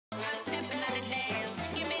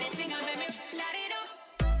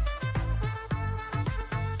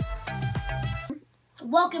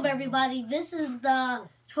Welcome everybody. This is the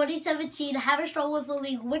 2017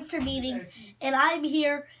 HWL Winter Meetings, and I'm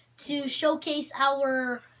here to showcase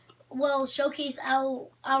our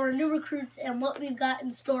new recruits and what we've got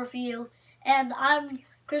in store for you. And I'm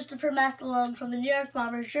Christopher Mastalone from the New York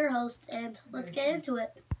Bombers, your host, and let's get into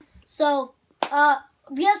it. So,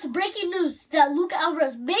 we have some breaking news that Luke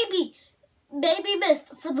Alvarez may be missed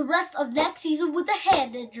for the rest of next season with a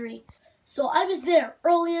hand injury. So I was there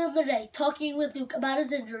earlier in the day talking with Luke about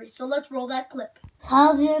his injury. So let's roll that clip.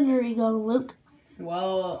 How's the injury going, Luke?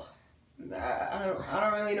 Well, I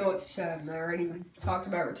don't really know what to say. I already talked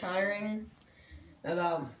about retiring,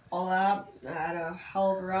 about all that. I had a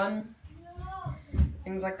hell of a run,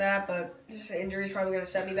 things like that. But this injury is probably going to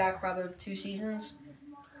set me back probably 2 seasons.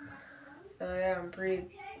 So yeah, I'm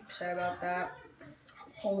pretty upset about that.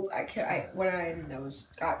 Hope when I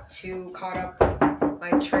got too caught up in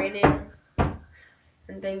my training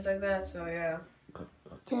and things like that. So yeah.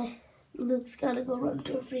 Okay, Luke's gotta go run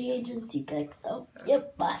to a free agency pick. So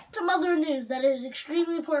yep, bye. Some other news that is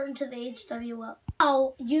extremely important to the HWL.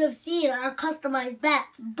 Now you have seen our customized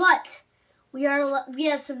bats, but we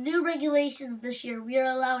have some new regulations this year. We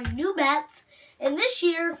are allowing new bats, and this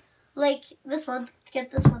year, like this one, let's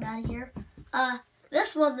get this one out of here.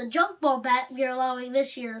 This one, the junk ball bat, we are allowing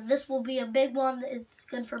this year. This will be a big one. It's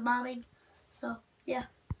good for bombing. So, yeah.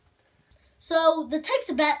 So, the types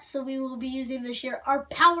of bats that we will be using this year are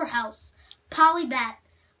Powerhouse, Poly Bat,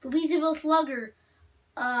 Louisville Slugger,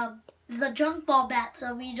 the junk ball bats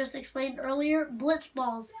that we just explained earlier, Blitz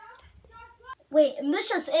balls. Wait, and this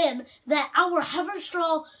just in, that our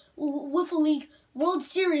HWL Wiffle League World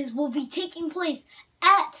Series will be taking place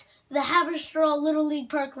at the HWL Little League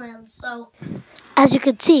Parklands. So, as you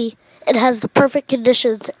can see, it has the perfect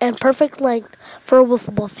conditions and perfect length for a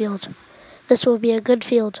wiffle ball field. This will be a good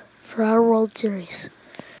field for our World Series.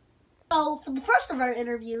 So, for the first of our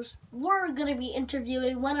interviews, we're going to be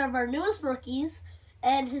interviewing one of our newest rookies,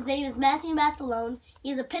 and his name is Matthew Mastalone.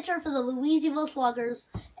 He's a pitcher for the Louisville Sluggers,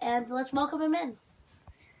 and let's welcome him in.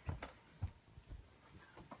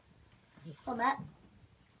 Hello, Matt.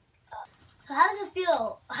 So how does it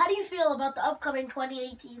feel? How do you feel about the upcoming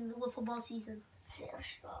 2018 wiffle ball season? I feel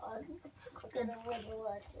strong. Good. I'm gonna win the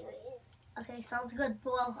World Series. Okay, sounds good.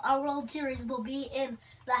 Well, our World Series will be in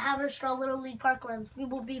the HWL Little League Parklands. We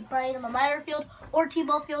will be playing in the minor field or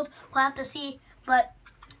T-ball field. We'll have to see. But,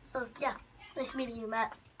 so, yeah. Nice meeting you,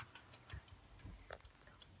 Matt.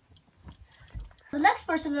 The next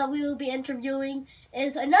person that we will be interviewing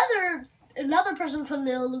is another person from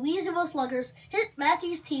the Louisville Sluggers,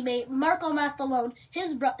 Matthew's teammate, Marco Mastalone,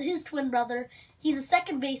 his twin brother. He's a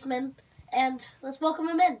second baseman, and let's welcome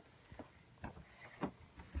him in.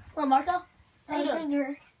 Hello, Marco. How you doing?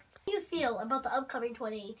 How do you feel about the upcoming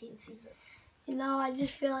 2018 season? You know, I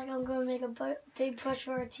just feel like I'm going to make a big push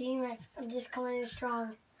for our team. I'm just coming in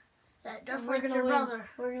strong. Just like your brother.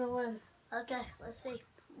 We're going to win. Okay, let's see.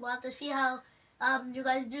 We'll have to see how you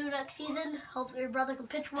guys do next season. Hopefully your brother can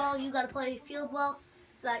pitch well. You got to play field well.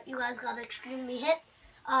 You guys got to extremely hit.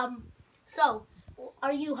 So,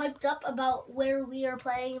 are you hyped up about where we are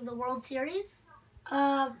playing in the World Series?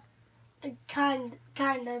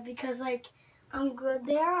 Kind of, because, like, I'm good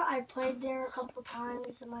there. I played there a couple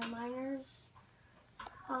times in my minors.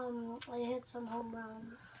 I hit some home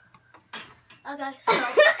runs. Okay, so...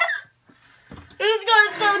 It's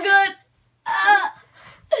going so good!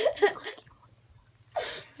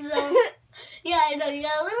 So, yeah, I know, you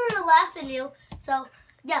got a little bit of laugh in you. So,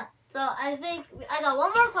 yeah. So, I think I got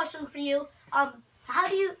one more question for you. How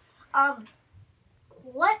do you,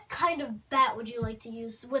 what kind of bat would you like to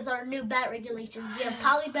use with our new bat regulations? We have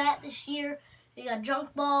Poly Bat this year. We got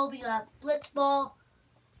Junk Ball. We got Blitz Ball.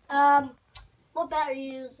 What bat are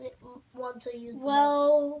you want to use the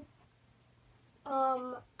most?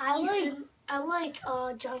 I like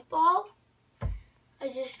Junk Ball. I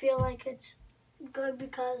just feel like it's good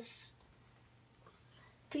because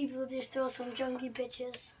people just throw some junky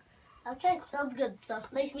pitches. Okay, sounds good. So,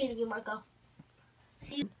 nice meeting you, Marco.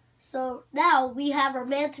 See you. So, now we have our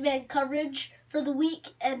man-to-man coverage for the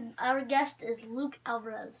week, and our guest is Luke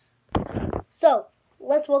Alvarez. So,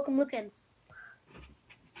 let's welcome Luke in.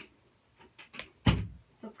 What's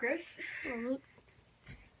up, Chris? Hello, Luke.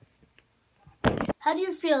 How do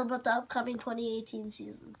you feel about the upcoming 2018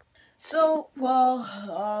 season? So, well,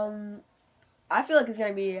 I feel like it's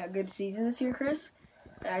going to be a good season this year, Chris.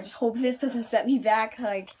 I just hope this doesn't set me back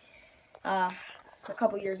like a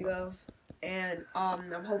couple years ago. And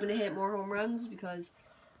I'm hoping to hit more home runs because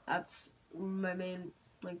that's my main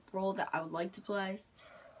role that I would like to play.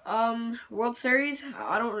 World Series,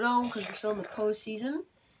 I don't know because we're still in the postseason.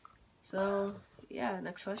 So, yeah,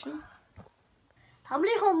 next question. How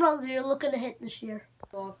many home runs are you looking to hit this year?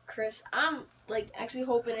 Well, Chris, I'm actually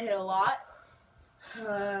hoping to hit a lot.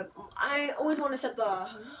 I always want to set the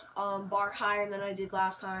bar higher than I did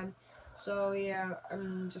last time. So yeah,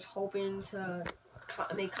 I'm just hoping to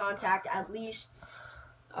make contact at least.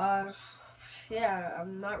 Yeah,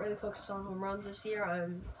 I'm not really focused on home runs this year.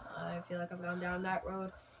 I feel like I've gone down that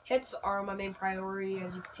road. Hits are my main priority.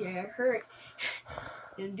 As you can see, I got hurt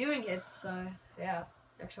in doing hits. Yeah.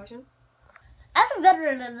 Next question. As a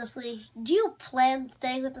veteran in this league, do you plan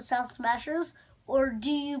staying with the South Smashers, or do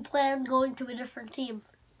you plan going to a different team?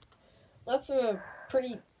 That's a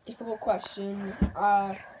pretty difficult question.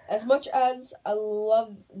 As much as I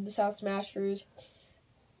love the South Smashers,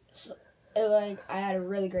 I had a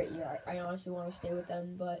really great year. I honestly want to stay with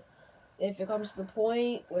them, but if it comes to the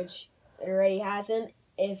point, which it already hasn't,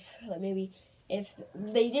 if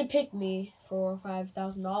they did pick me for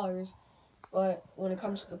 $5,000, but when it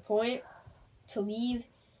comes to the point to leave,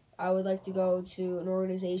 I would like to go to an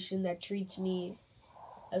organization that treats me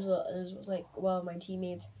as my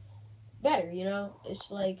teammates better.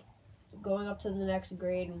 It's like going up to the next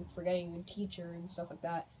grade and forgetting your teacher and stuff like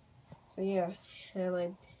that. So yeah,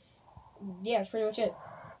 and that's pretty much it.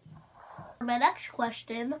 For my next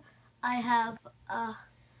question, I have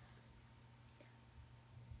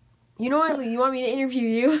You want me to interview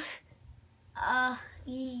you?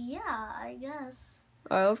 yeah, I guess.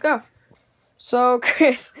 Alright, let's go. So,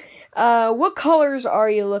 Chris, what colors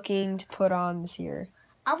are you looking to put on this year?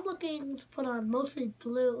 I'm looking to put on mostly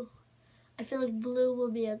blue. I feel like blue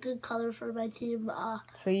would be a good color for my team.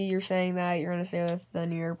 So you're saying that you're going to stay with the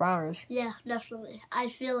New York Bombers? Yeah, definitely. I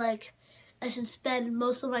feel like I should spend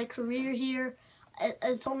most of my career here.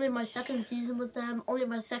 It's only my second season with them, only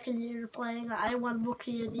my second year playing. I won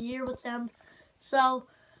Rookie of the Year with them. So,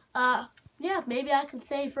 yeah, maybe I can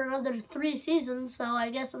stay for another 3 seasons, so I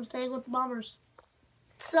guess I'm staying with the Bombers.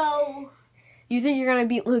 So, you think you're going to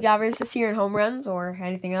beat Luke Alvarez this year in home runs or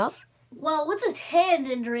anything else? Well, with his hand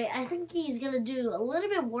injury, I think he's going to do a little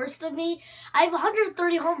bit worse than me. I have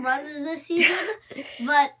 130 home runs this season,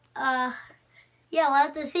 but, yeah, we'll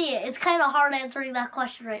have to see it. It's kind of hard answering that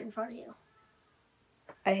question right in front of you.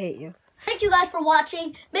 I hate you. Thank you guys for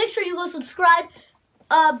watching. Make sure you go subscribe.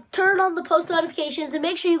 Turn on the post notifications and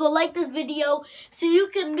make sure you go like this video so you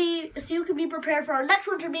can be prepared for our next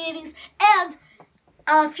winter meetings and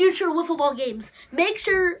future wiffle ball games. Make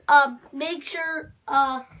sure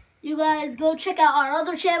you guys go check out our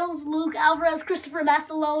other channels, Luke Alvarez, Christopher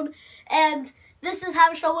Mastalone, and this is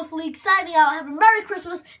HWL Wiffle League signing out. Have a Merry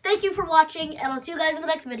Christmas. Thank you for watching, and I'll see you guys in the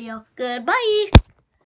next video. Goodbye.